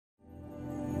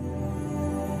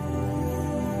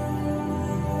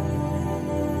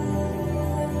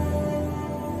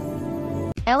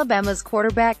Alabama's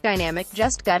quarterback dynamic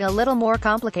just got a little more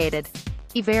complicated.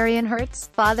 Averion Hurts,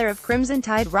 father of Crimson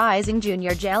Tide Rising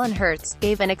junior Jalen Hurts,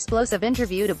 gave an explosive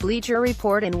interview to Bleacher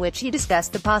Report in which he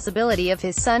discussed the possibility of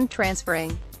his son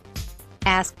transferring.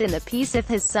 Asked in the piece if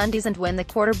his son doesn't win the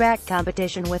quarterback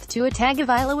competition with Tua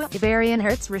Tagovailoa, Averion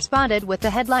Hurts responded with the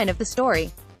headline of the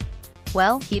story.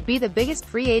 Well, he'd be the biggest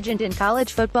free agent in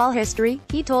college football history,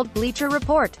 he told Bleacher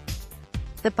Report.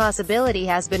 The possibility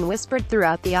has been whispered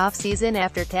throughout the offseason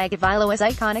after Tagovailoa's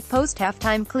iconic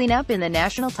post-halftime cleanup in the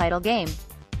national title game.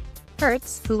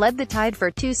 Hurts, who led the Tide for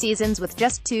 2 seasons with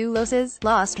just 2 losses,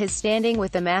 lost his standing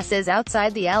with the masses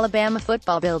outside the Alabama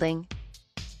football building.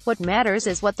 What matters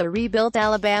is what the rebuilt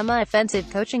Alabama offensive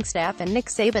coaching staff and Nick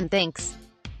Saban thinks.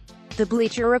 The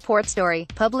Bleacher Report story,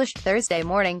 published Thursday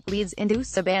morning, leads into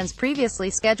Saban's previously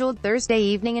scheduled Thursday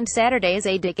evening and Saturday's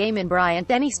A-Day game in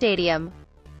Bryant-Denny Stadium.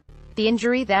 The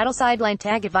injury that'll sideline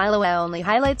Tagovailoa only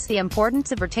highlights the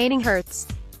importance of retaining Hurts.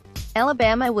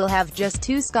 Alabama will have just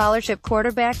 2 scholarship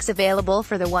quarterbacks available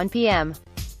for the 1 p.m.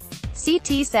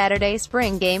 CT Saturday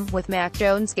spring game, with Mac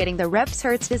Jones getting the reps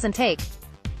Hurts doesn't take.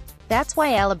 That's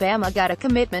why Alabama got a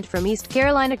commitment from East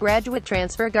Carolina graduate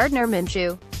transfer Gardner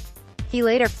Minshew. He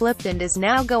later flipped and is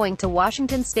now going to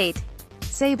Washington State.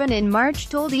 Saban in March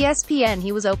told ESPN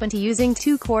he was open to using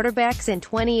 2 quarterbacks in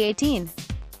 2018.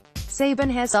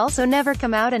 Saban has also never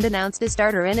come out and announced a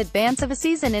starter in advance of a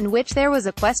season in which there was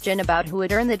a question about who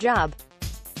would earn the job.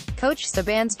 Coach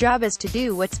Saban's job is to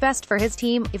do what's best for his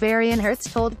team, Averion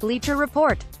Hurts told Bleacher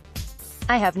Report.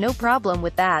 I have no problem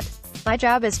with that. My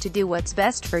job is to do what's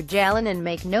best for Jalen, and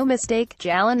make no mistake,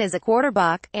 Jalen is a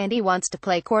quarterback, and he wants to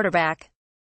play quarterback.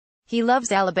 He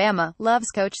loves Alabama,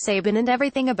 loves Coach Saban and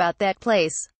everything about that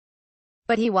place.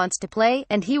 But he wants to play,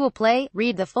 and he will play.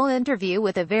 Read the full interview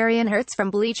with Averion Hurts from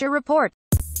Bleacher Report.